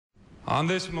On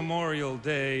this Memorial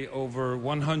Day, over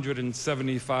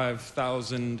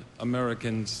 175,000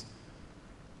 Americans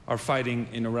are fighting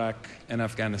in Iraq and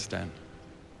Afghanistan.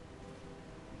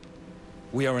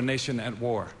 We are a nation at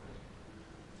war.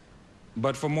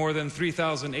 But for more than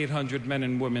 3,800 men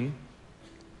and women,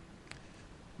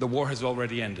 the war has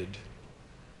already ended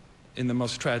in the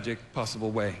most tragic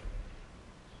possible way.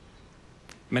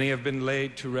 Many have been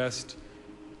laid to rest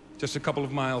just a couple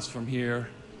of miles from here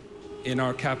in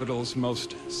our capital's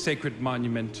most sacred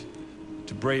monument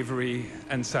to bravery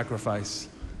and sacrifice,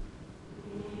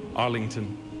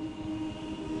 Arlington.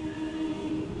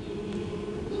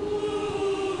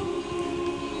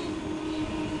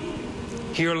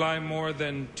 Here lie more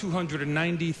than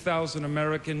 290,000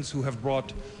 Americans who have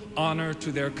brought honor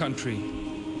to their country.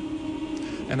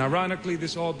 And ironically,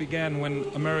 this all began when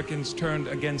Americans turned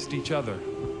against each other.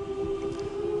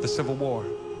 The Civil War.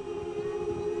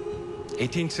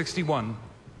 1861,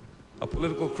 a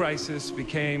political crisis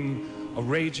became a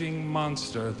raging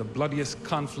monster, the bloodiest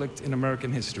conflict in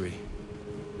American history.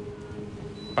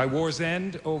 By war's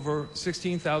end, over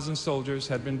 16,000 soldiers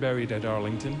had been buried at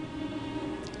Arlington,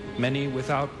 many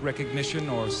without recognition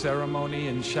or ceremony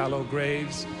in shallow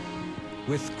graves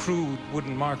with crude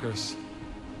wooden markers.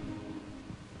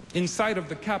 In sight of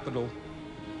the Capitol,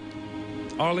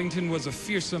 Arlington was a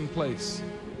fearsome place.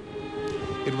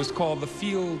 It was called the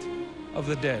Field of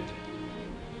the Dead.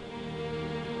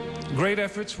 Great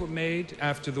efforts were made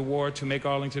after the war to make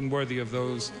Arlington worthy of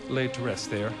those laid to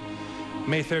rest there.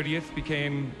 May 30th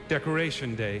became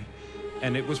Decoration Day,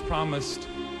 and it was promised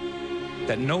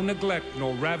that no neglect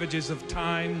nor ravages of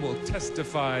time will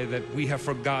testify that we have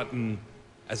forgotten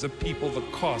as a people the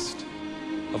cost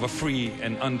of a free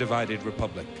and undivided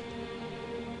republic.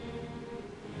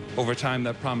 Over time,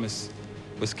 that promise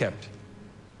was kept.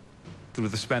 Through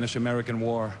the Spanish-American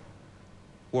War,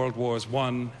 World Wars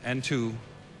I and II,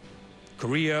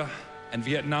 Korea and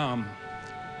Vietnam,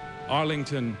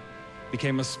 Arlington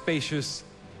became a spacious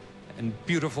and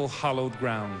beautiful hallowed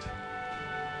ground.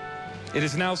 It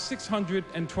is now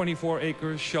 624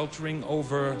 acres, sheltering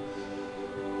over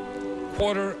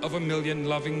 250,000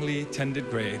 lovingly tended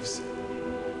graves.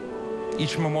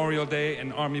 Each Memorial Day,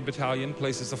 an Army battalion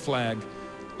places a flag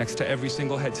next to every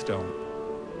single headstone.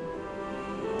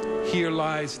 Here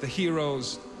lies the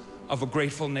heroes of a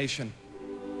grateful nation,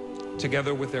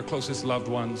 together with their closest loved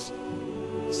ones,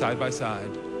 side by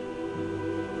side.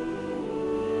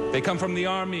 They come from the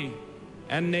Army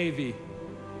and Navy,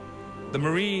 the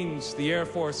Marines, the Air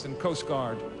Force, and Coast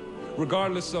Guard.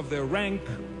 Regardless of their rank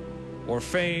or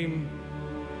fame,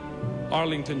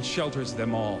 Arlington shelters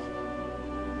them all.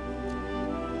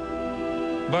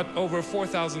 But over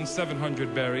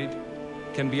 4,700 buried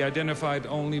can be identified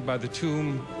only by the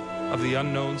tomb of the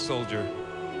unknown soldier.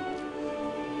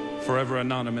 Forever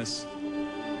anonymous,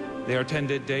 they are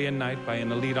tended day and night by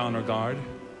an elite honor guard.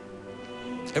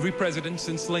 Every president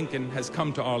since Lincoln has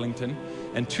come to Arlington,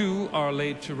 and two are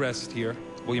laid to rest here,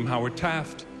 William Howard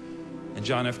Taft and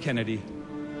John F. Kennedy,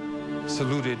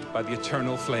 saluted by the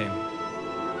eternal flame.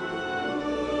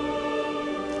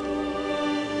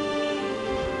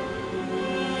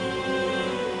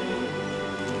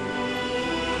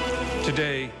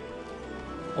 Today,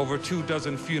 over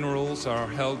 24 funerals are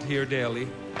held here daily.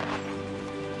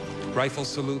 Rifle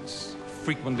salutes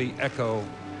frequently echo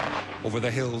over the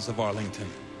hills of Arlington.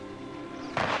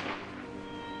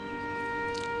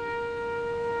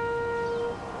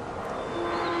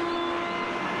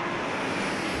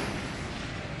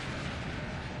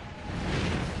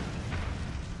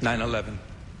 "9/11,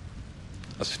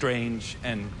 a strange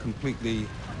and completely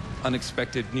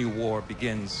unexpected new war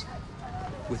begins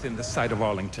within the site of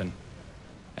Arlington,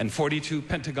 and 42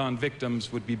 Pentagon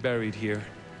victims would be buried here,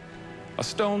 a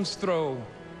stone's throw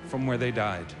from where they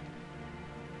died.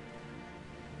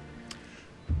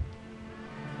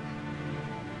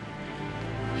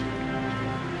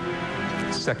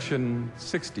 Section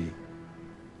 60,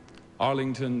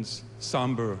 Arlington's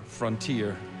somber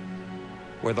frontier,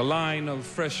 where the line of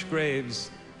fresh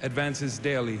graves advances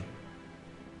daily.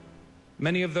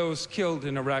 Many of those killed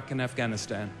in Iraq and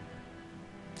Afghanistan.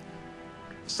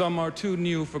 Some are too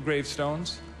new for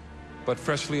gravestones, but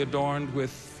freshly adorned with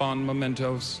fond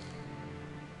mementos.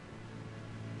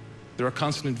 There are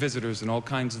constant visitors in all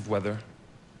kinds of weather.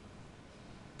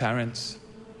 Parents,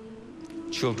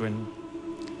 children,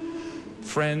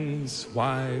 friends,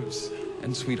 wives,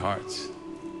 and sweethearts.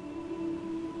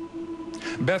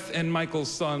 Beth and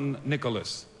Michael's son,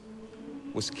 Nicholas,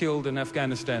 was killed in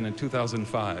Afghanistan in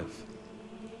 2005.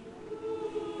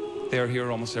 They're here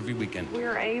almost every weekend.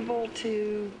 We're able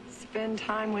to spend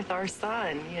time with our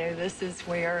son. You know, this is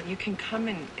where you can come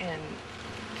and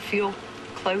feel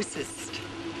closest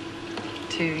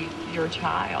to your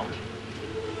child.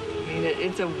 I mean,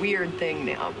 it's a weird thing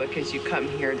now because you come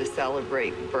here to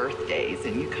celebrate birthdays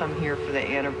and you come here for the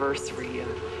anniversary of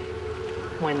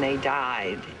when they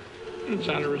died. It's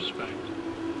out of respect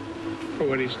for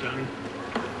what he's done.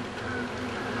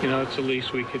 You know, it's the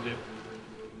least we could do.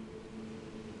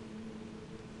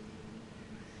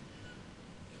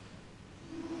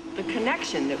 The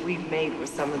connection that we've made with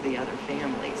some of the other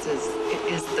families is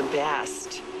the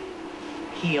best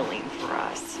healing for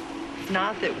us.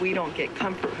 Not that we don't get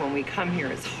comfort when we come here.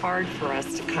 It's hard for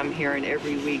us to come here and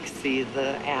every week see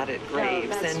the added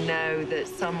graves and know that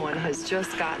someone has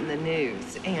just gotten the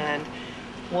news and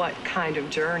what kind of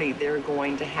journey they're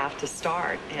going to have to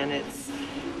start. And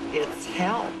it's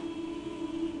hell.